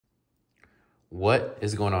What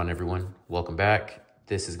is going on, everyone? Welcome back.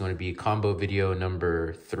 This is going to be combo video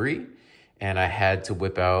number 3, and I had to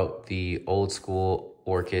whip out the old school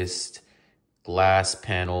Orcust glass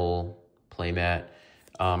panel playmat.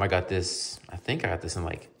 I got this, I think I got this in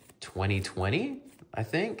like 2020, I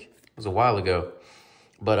think. It was a while ago.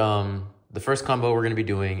 But the first combo we're going to be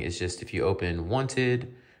doing is just if you open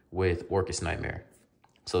Wanted with Orcust Nightmare.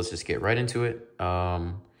 So let's just get right into it.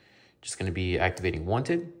 Just going to be activating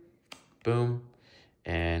Wanted. Boom.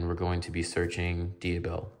 And we're going to be searching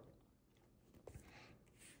Diabell.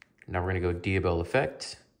 Now we're going to go Diabell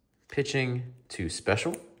Effect, pitching to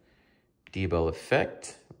special. Diabell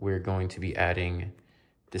Effect, we're going to be adding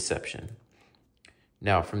Deception.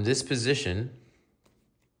 Now from this position,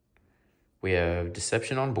 we have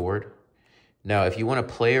Deception on board. Now if you want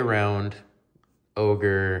to play around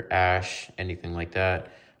Ogre, Ash, anything like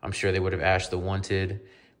that, I'm sure they would have Ashed the Wanted.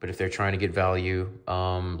 But if they're trying to get value,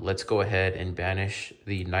 let's go ahead and banish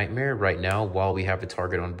the Nightmare right now while we have the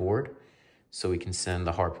target on board so we can send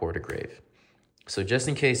the Harpoor to grave. So just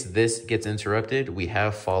in case this gets interrupted, we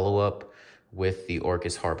have follow-up with the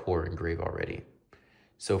Orcust Harpoor in grave already.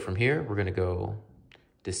 So from here, we're going to go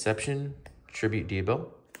Deception, Tribute Diabell,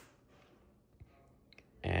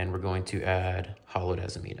 and we're going to add Hollowed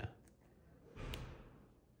Azamina.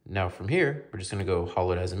 Now from here, we're just going to go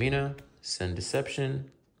Hollowed Azamina, send Deception,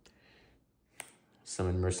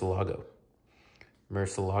 summon Murcielago.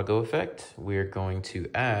 Murcielago effect, we're going to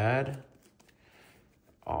add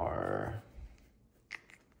our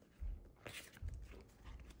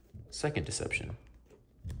second Deception.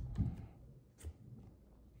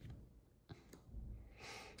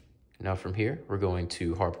 Now from here, we're going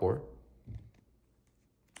to Harpoor.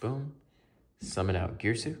 Boom. Summon out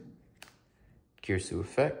Girsu. Girsu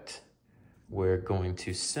effect, we're going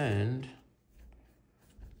to send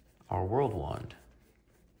our World Wand.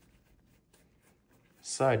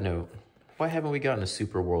 Side note, why haven't we gotten a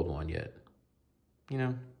Super World Wand yet? You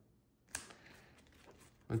know,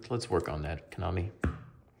 let's work on that, Konami.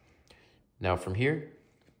 Now from here,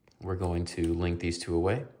 we're going to link these two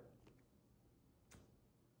away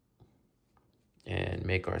and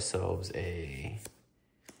make ourselves a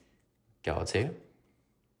Galatea.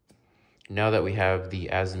 Now that we have the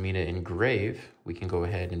Azamina in grave, we can go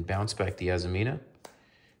ahead and bounce back the Azamina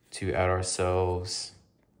to add ourselves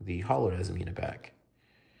the Hollowed Azamina back.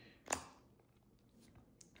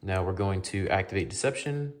 Now we're going to activate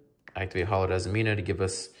Deception, activate Hollowed Azamina to give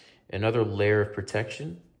us another layer of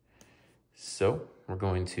protection. So we're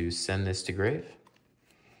going to send this to grave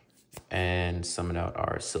and summon out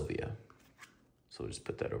our Sylvia. So we'll just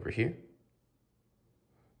put that over here.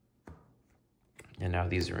 And now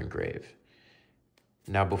these are in grave.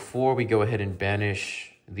 Now before we go ahead and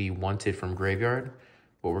banish the Wanted from graveyard,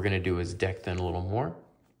 what we're going to do is deck them a little more.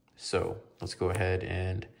 So let's go ahead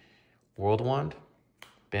and World Wand,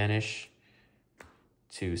 banish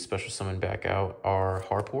to special summon back out our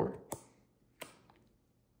Harpoor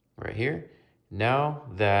right here. Now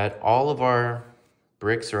that all of our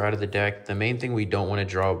bricks are out of the deck, the main thing we don't want to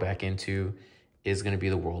draw back into is going to be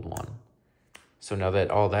the World Wand. So now that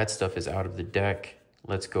all that stuff is out of the deck,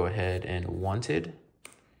 let's go ahead and Wanted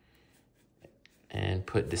and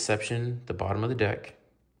put Deception at the bottom of the deck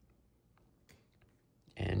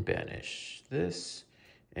and banish this.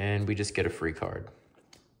 And we just get a free card.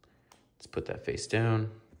 Let's put that face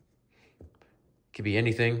down. Could be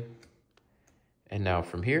anything. And now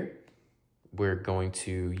from here, we're going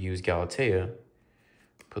to use Galatea,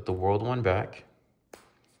 put the World One back,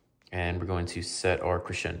 and we're going to set our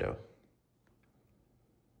Crescendo.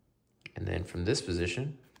 And then from this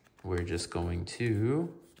position, we're just going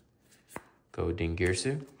to go Ding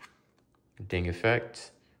Girsu, Ding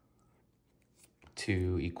Effect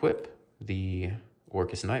to equip the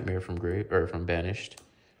Orcust Nightmare from grave or from banished.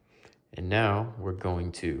 And now we're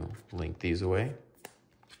going to link these away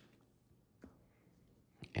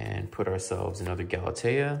and put ourselves another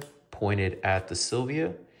Galatea pointed at the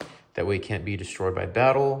Sylvia. That way it can't be destroyed by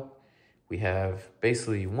battle. We have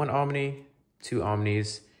basically one Omni, two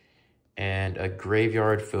Omnis, and a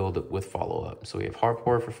graveyard filled with follow-up. So we have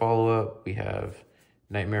Harpoor for follow-up, we have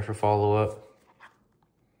Nightmare for follow-up.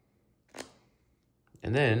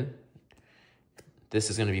 And then this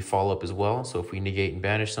is going to be follow-up as well. So if we negate and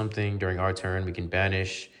banish something during our turn, we can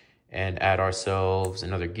banish and add ourselves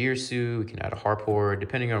another Girsu. We can add a Harpoor,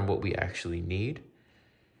 depending on what we actually need.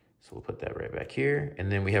 So we'll put that right back here. And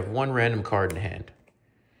then we have one random card in hand.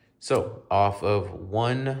 So off of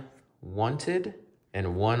one Wanted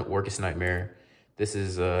and one Orcust Nightmare, this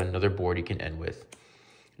is another board you can end with.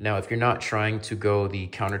 Now, if you're not trying to go the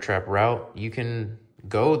counter trap route, you can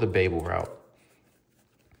go the Babel route.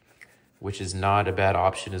 which is not a bad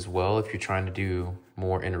option as well if you're trying to do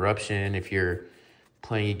more interruption. If you're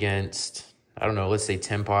playing against, I don't know, let's say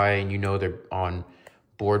Tempai, and you know they're on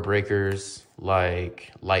board breakers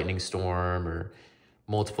like Lightning Storm or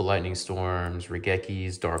multiple Lightning Storms,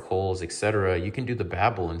 Regekis, Dark Holes, etc. You can do the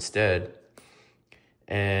Babel instead.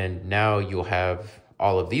 And now you'll have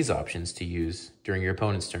all of these options to use during your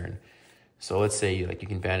opponent's turn. So let's say you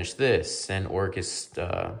can banish this, send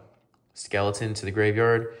Orcust Skeleton to the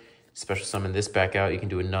graveyard, special summon this back out. You can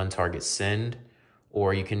do a non-target send,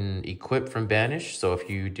 or you can equip from banish. So if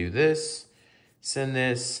you do this, send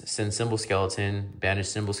this, send Symbol Skeleton, banish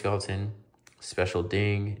Symbol Skeleton, special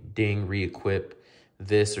ding, ding, re-equip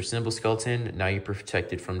this or Symbol Skeleton. Now you're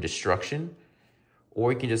protected from destruction,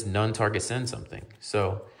 or you can just non-target send something.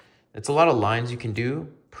 So it's a lot of lines you can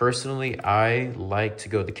do. Personally, I like to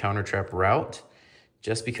go the counter trap route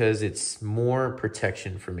just because it's more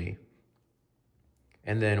protection for me.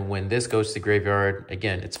 And then when this goes to the graveyard,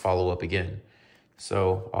 again, it's follow up again.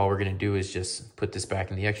 So all we're gonna do is just put this back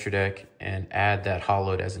in the extra deck and add that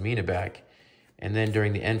hollowed Azamina back. And then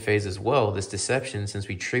during the end phase as well, this Deception, since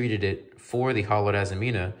we tributed it for the hollowed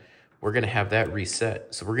Azamina, we're gonna have that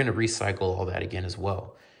reset. So we're gonna recycle all that again as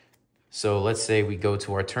well. So let's say we go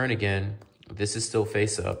to our turn again, this is still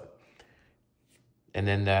face up. And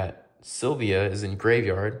then that Sylvia is in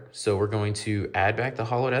graveyard. So we're going to add back the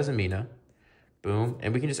hollowed Azamina, boom,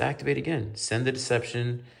 and we can just activate again. Send the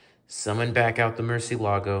Deception, summon back out the Mercy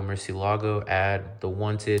Lago, add the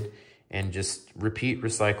Wanted, and just repeat,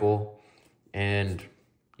 recycle, and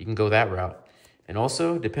you can go that route. And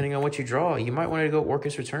also, depending on what you draw, you might want to go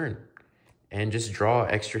Orcust Return and just draw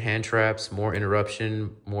extra hand traps, more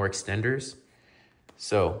interruption, more extenders.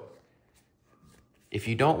 So if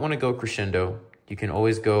you don't want to go Crescendo, you can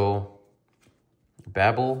always go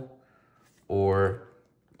Babel or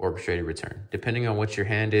Orchestrated Return. Depending on what your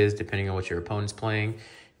hand is, depending on what your opponent's playing,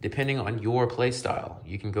 depending on your play style,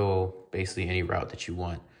 you can go basically any route that you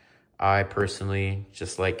want. I personally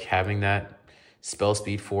just like having that spell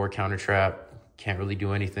speed 4 counter trap, can't really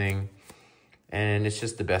do anything. And it's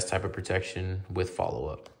just the best type of protection with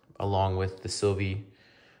follow-up, along with the Sylvie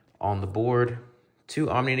on the board. 2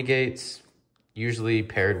 Omni Negates, usually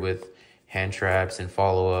paired with hand traps and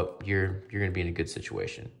follow-up, you're going to be in a good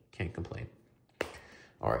situation. Can't complain.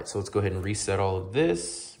 All right, so let's go ahead and reset all of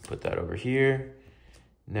this. Put that over here.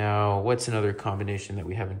 Now, what's another combination that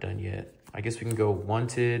we haven't done yet? I guess we can go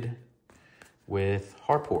Wanted with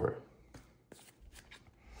Harpour.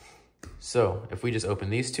 So if we just open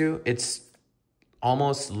these two, it's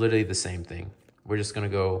almost literally the same thing. We're just going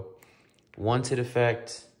to go Wanted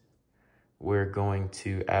effect. We're going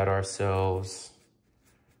to add ourselves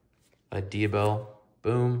a Diabel.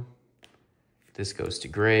 Boom. This goes to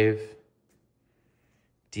grave.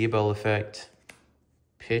 Diabel effect.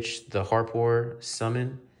 Pitch the Harpour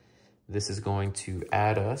summon. This is going to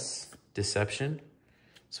add us Deception.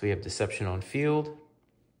 So we have Deception on field.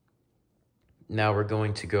 Now we're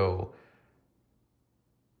going to go,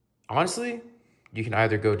 honestly, you can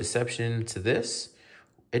either go Deception to this.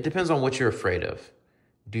 It depends on what you're afraid of.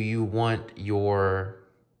 Do you want your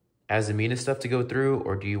Azamina stuff to go through,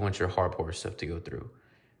 or do you want your Harpour stuff to go through?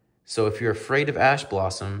 So if you're afraid of Ash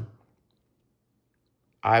Blossom,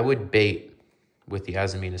 I would bait with the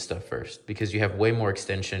Azamina stuff first, because you have way more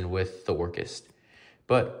extension with the Orcust.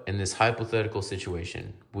 But in this hypothetical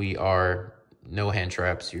situation, we are no hand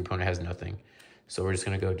traps, your opponent has nothing. So we're just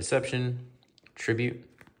going to go Deception, Tribute,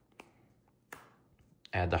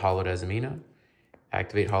 add the hollowed Azamina,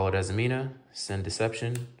 activate hollowed Azamina, send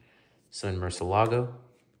Deception, send Mercy-Lago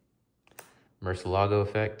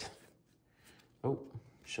effect. Oh,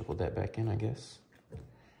 shuffled that back in, I guess.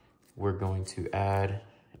 We're going to add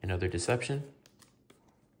another Deception.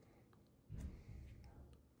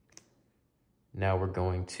 Now we're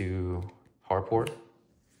going to Harpour.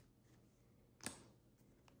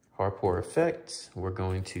 Harpour effect. We're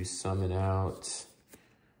going to summon out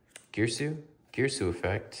Girsu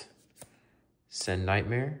effect. Send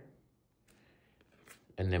Nightmare.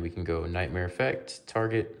 And then we can go Nightmare effect,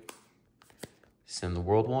 target, send the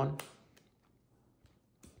World one.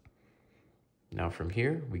 Now from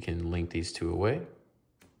here, we can link these two away.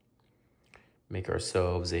 Make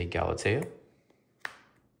ourselves a Galatea.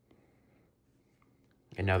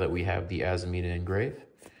 And now that we have the Azamina in grave,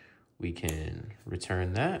 we can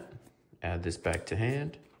return that, add this back to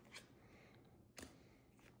hand.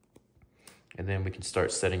 And then we can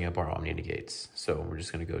start setting up our Omni Negates. So we're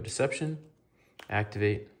just gonna go Deception,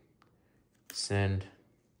 activate, send,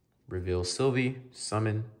 reveal Sylvie,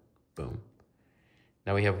 summon, boom.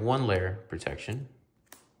 Now we have 1 layer protection.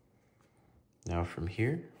 Now from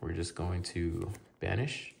here, we're just going to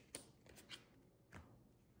banish,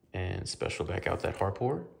 and special back out that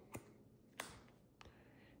Harpour.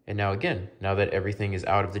 And now again, now that everything is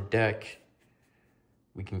out of the deck,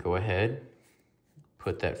 we can go ahead,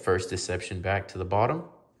 put that first deception back to the bottom.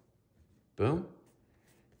 Boom.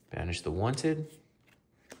 Banish the wanted.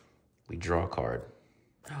 We draw a card.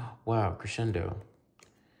 Wow, crescendo.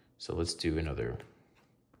 So let's do another,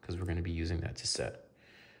 because we're going to be using that to set.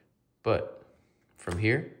 But from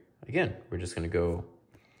here, again, we're just going to go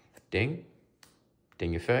ding,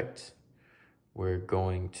 ding effect. We're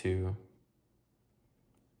going to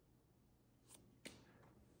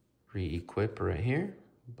re-equip right here.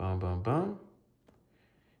 Boom, boom, boom.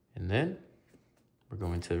 And then we're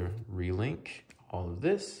going to relink all of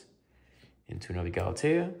this into another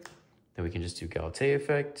Galatea. Then we can just do Galatea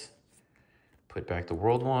effect, put back the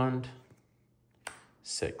World Wand,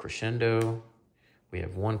 set crescendo. We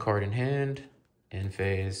have one card in hand, end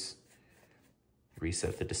phase,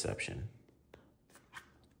 reset the deception.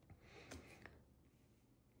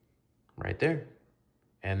 Right there.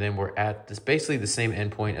 And then we're at this basically the same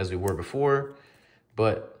endpoint as we were before,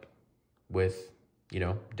 but with, you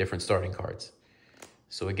know, different starting cards.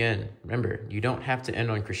 So again, remember, you don't have to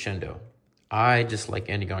end on crescendo. I just like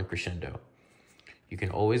ending on crescendo. You can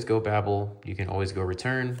always go babble, you can always go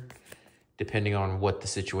return, depending on what the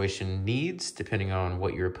situation needs, depending on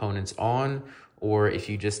what your opponent's on, or if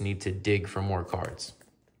you just need to dig for more cards.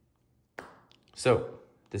 So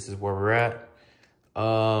this is where we're at.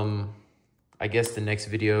 I guess the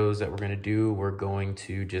next videos that we're going to do, we're going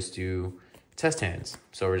to just do test hands.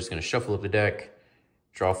 So we're just going to shuffle up the deck,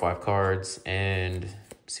 draw 5 cards, and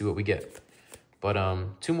see what we get. But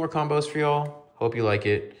 2 more combos for y'all. Hope you like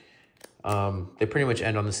it. They pretty much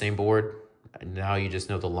end on the same board. Now you just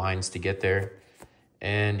know the lines to get there.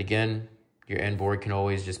 And again, your end board can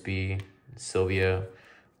always just be Sylvia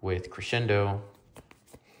with crescendo.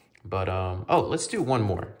 But, oh, let's do one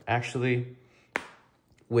more. Actually,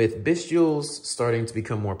 with Bestials starting to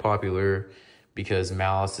become more popular because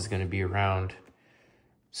Malice is going to be around.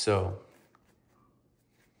 So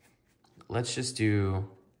let's just do,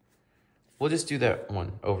 we'll just do that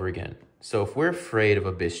one over again. So if we're afraid of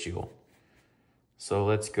a Bestial, so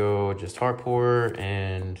let's go just Harpour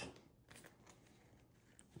and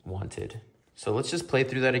Wanted. So let's just play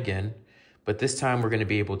through that again, but this time we're going to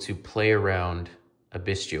be able to play around a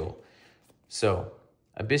Bestial. So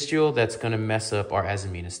a Bestial that's going to mess up our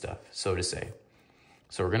Azamina stuff, so to say.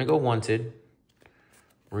 So we're going to go Wanted.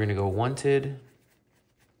 We're going to go Wanted,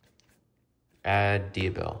 add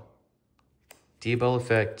Diabell. Diabell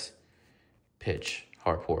effect, pitch,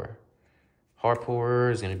 Harpour.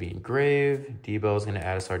 Harpour is going to be engraved. Diabell is going to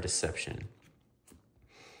add us our deception.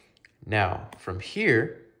 Now, from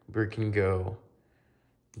here, we can go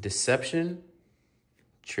deception,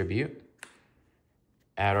 tribute,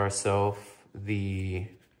 add ourselves the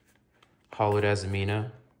Hollowed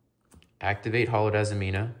Azamina, activate Hollowed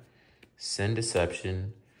Azamina, send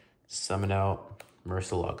deception, summon out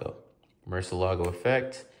Murcielago. Murcielago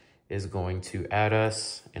effect is going to add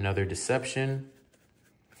us another deception.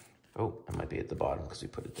 Oh, I might be at the bottom because we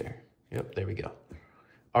put it there. Yep, there we go.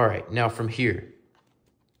 All right, now from here,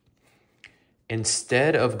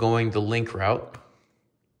 instead of going the link route,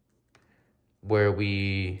 where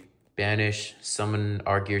we banish, summon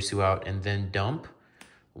our Girsu out, and then dump,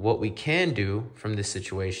 what we can do from this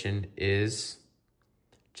situation is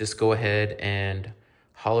just go ahead and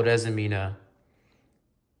Hollowed Azamina,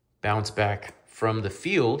 bounce back from the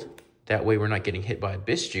field. That way we're not getting hit by a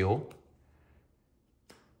Bestial.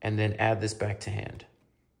 And then add this back to hand.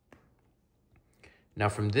 Now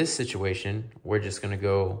from this situation, we're just going to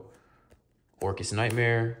go Orcust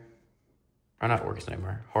Nightmare, or not Orcust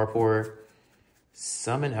Nightmare, Harpour,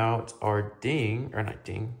 summon out our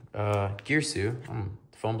Girsu. I'm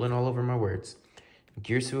fumbling all over my words.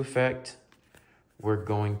 Girsu effect, we're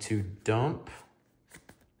going to dump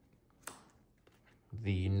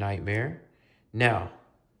the Nightmare. Now,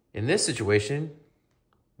 in this situation,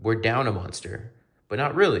 we're down a monster, but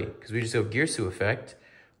not really, because we just have Girsu effect.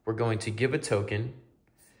 We're going to give a token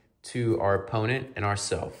to our opponent and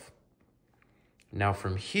ourself. Now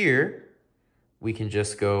from here, we can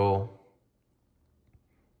just go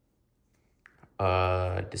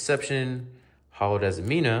Deception, Hollowed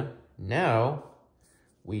Azamina. Now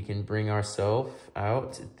we can bring ourselves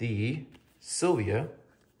out the Sylvia.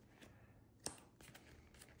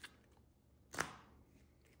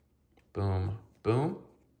 Boom, boom.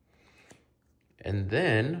 And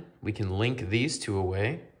then we can link these two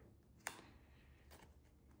away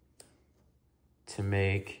to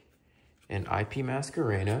make an IP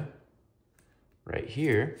Masquerena right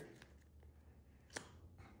here.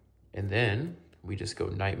 And then we just go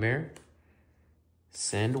Nightmare,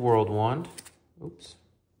 send World Wand. Oops.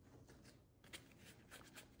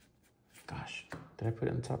 Gosh, did I put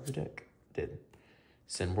it on the top of the deck? Did.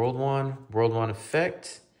 Send World Wand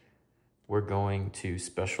effect. We're going to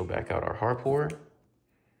special back out our Harpor.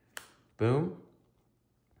 Boom.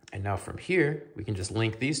 And now from here, we can just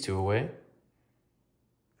link these two away.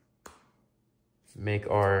 Make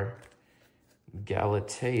our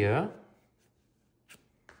Galatea.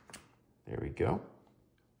 There we go.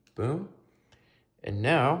 Boom. And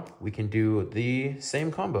now we can do the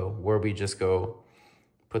same combo where we just go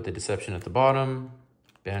put the Deception at the bottom,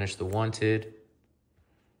 banish the Wanted,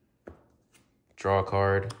 draw a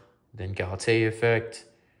card, then Galatea effect,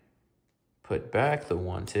 put back the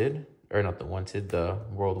Wanted, or not the Wanted, the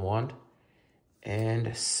World Wand,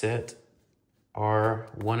 and set our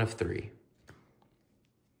 1 of 3.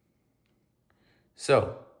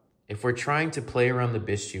 So, if we're trying to play around the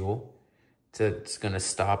Bestial, it's going to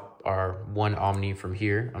stop our 1 Omni from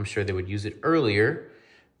here. I'm sure they would use it earlier,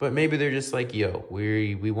 but maybe they're just like, yo,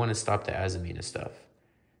 we want to stop the Azamina stuff.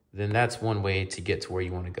 Then that's one way to get to where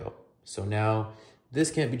you want to go. So now,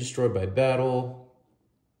 this can't be destroyed by battle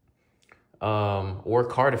or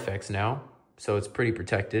card effects now, so it's pretty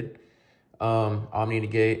protected. Omni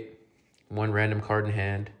negate, 1 random card in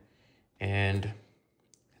hand, and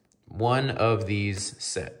 1 of these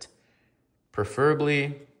set.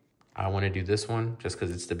 Preferably, I want to do this one just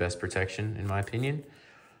because it's the best protection in my opinion.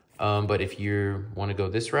 But if you want to go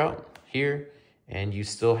this route here and you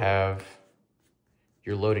still have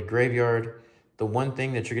your loaded graveyard, the one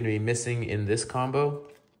thing that you're going to be missing in this combo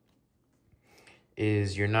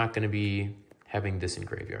is you're not going to be having this in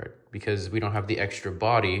graveyard because we don't have the extra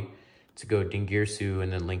body to go Dingirsu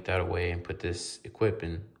and then link that away and put this equip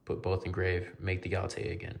and put both in grave, make the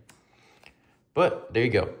Galatea again. But there you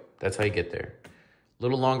go. That's how you get there.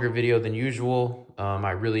 Little longer video than usual.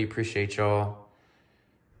 I really appreciate y'all.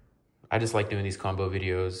 I just like doing these combo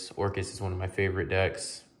videos. Orcust is one of my favorite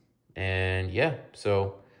decks. And yeah,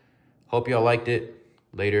 so hope y'all liked it.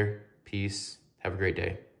 Later. Peace. Have a great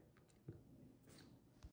day.